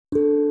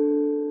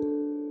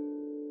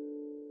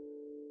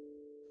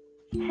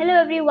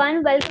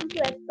everyone, welcome to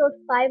episode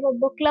 5 of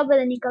Book Club with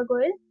Anika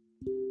Goyal.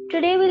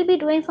 Today we'll be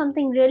doing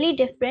something really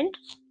different.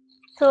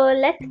 So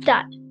let's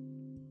start.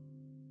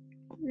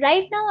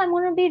 Right now I'm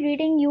going to be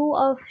reading you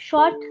a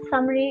short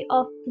summary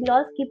of The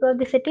Lost Keeper of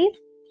the Cities,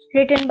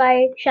 written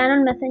by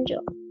Shannon Messenger.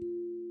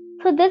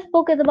 So this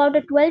book is about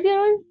a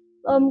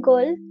 12-year-old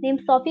girl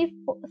named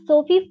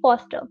Sophie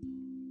Foster.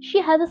 She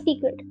has a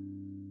secret.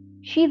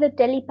 She's a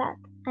telepath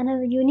and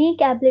has a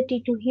unique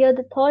ability to hear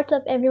the thoughts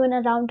of everyone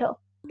around her.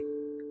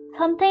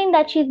 Something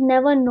that she's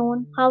never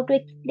known how to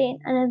explain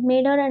and has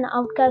made her an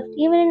outcast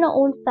even in her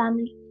own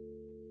family.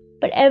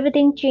 But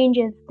everything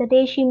changes the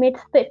day she meets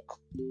Fitz,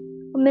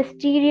 a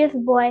mysterious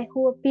boy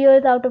who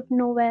appears out of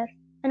nowhere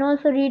and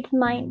also reads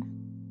minds.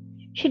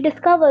 She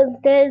discovers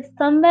there is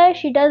somewhere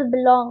she does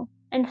belong,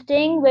 and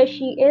staying where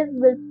she is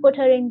will put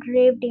her in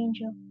grave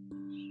danger.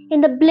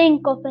 In the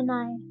blink of an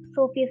eye,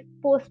 Sophie is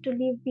forced to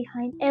leave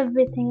behind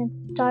everything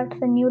and starts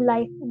a new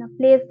life in a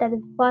place that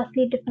is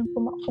vastly different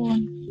from her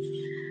own.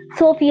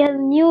 Sophie has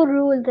new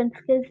rules and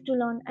skills to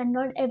learn, and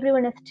not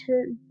everyone is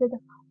thrilled with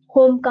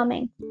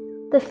homecoming.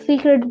 The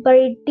secrets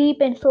buried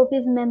deep in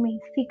Sophie's memory,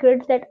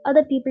 secrets that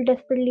other people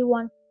desperately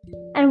want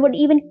and would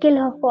even kill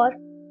her for.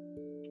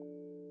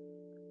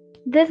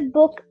 This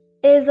book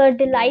is a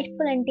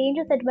delightful and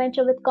dangerous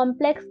adventure with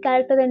complex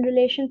characters and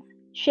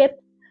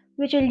relationships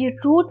which will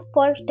root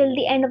for till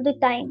the end of the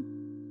time.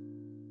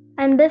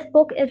 And this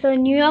book is a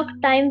New York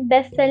Times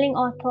best-selling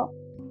author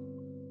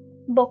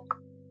book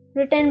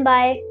written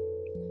by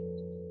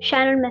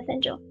Shannon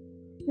Messenger.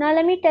 Now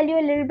let me tell you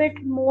a little bit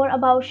more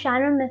about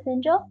Shannon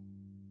Messenger.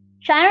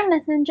 Shannon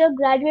Messenger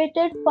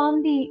graduated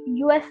from the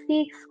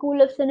USC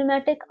School of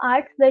Cinematic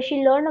Arts, where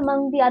she learned,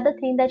 among the other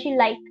things, that she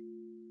liked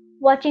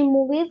watching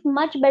movies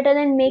much better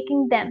than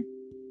making them.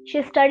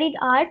 She studied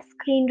art,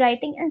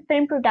 screenwriting, and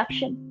film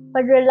production,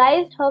 but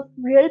realized her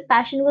real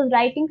passion was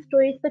writing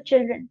stories for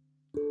children.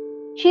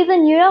 She is a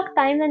New York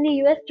Times and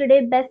the US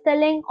Today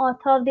best-selling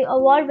author of the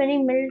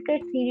award-winning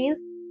Mildred series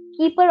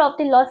Keeper of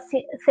the Lost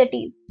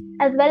Cities,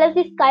 as well as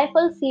the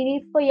Skyfall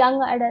series for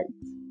young adults.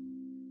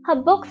 Her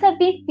books have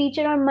been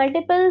featured on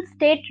multiple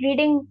state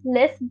reading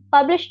lists,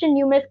 published in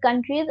numerous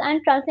countries, and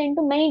translated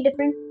into many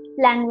different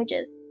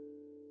languages.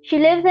 She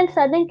lives in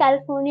Southern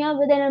California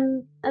with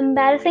an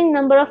embarrassing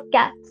number of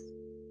cats.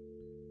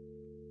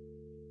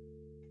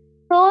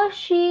 So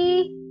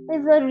she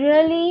is a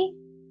really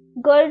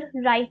good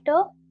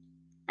writer,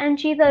 and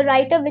she's a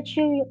writer which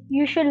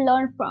you should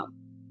learn from.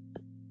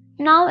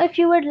 Now, if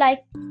you would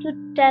like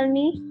to tell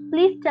me,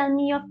 please tell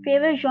me your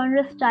favorite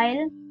genre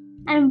style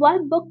and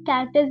what book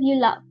characters you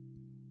love.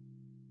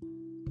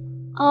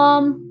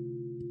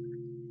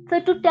 So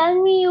to tell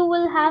me, you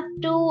will have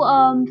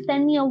to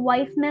send me a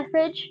voice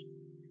message,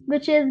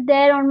 which is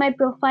there on my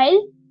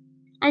profile,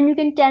 and you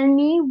can tell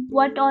me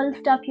what all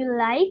stuff you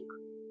like.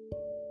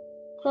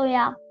 So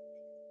yeah,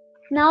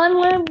 now I'm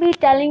going to be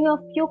telling you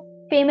a few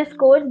famous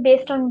quotes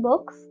based on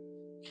books.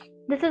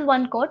 This is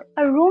one quote: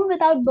 "A room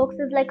without books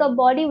is like a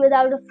body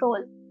without a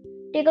soul.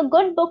 Take a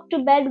good book to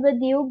bed with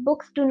you.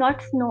 Books do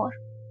not snore.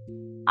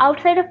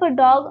 Outside of a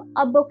dog,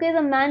 a book is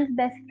a man's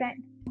best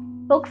friend.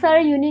 Books are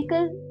a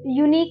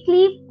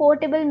uniquely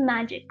portable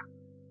magic."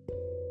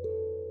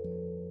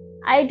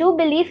 I do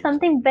believe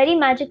something very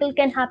magical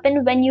can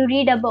happen when you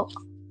read a book.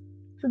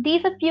 So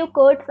these are few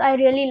quotes I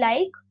really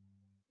like.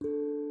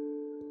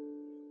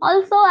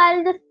 Also,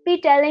 I'll just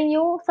be telling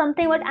you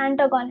something about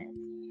antagonists.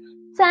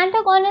 So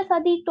antagonists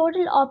are the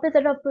total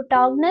opposite of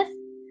protagonists.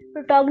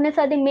 Protagonists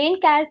are the main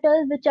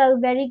characters which are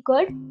very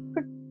good.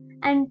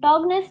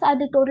 Antagonists are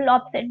the total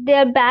opposite. They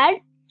are bad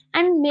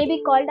and may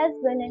be called as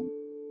villains.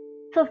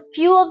 So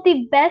few of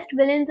the best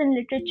villains in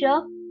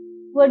literature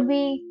would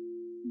be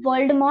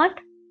Voldemort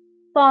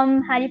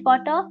from Harry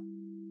Potter,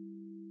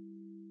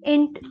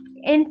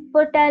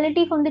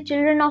 Infertility from the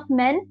Children of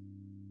Men,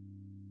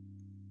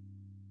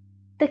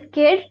 the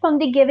Kid from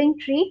The Giving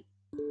Tree,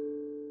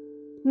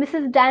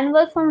 Mrs.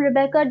 Danvers from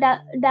Rebecca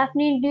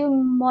Daphne du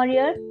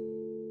Maurier,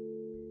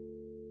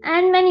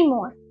 and many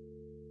more.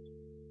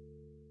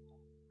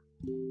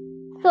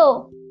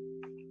 So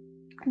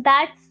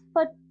that's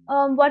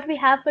what we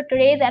have for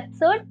today's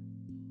episode.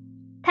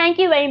 Thank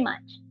you very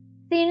much.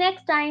 See you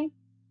next time.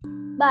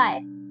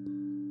 Bye.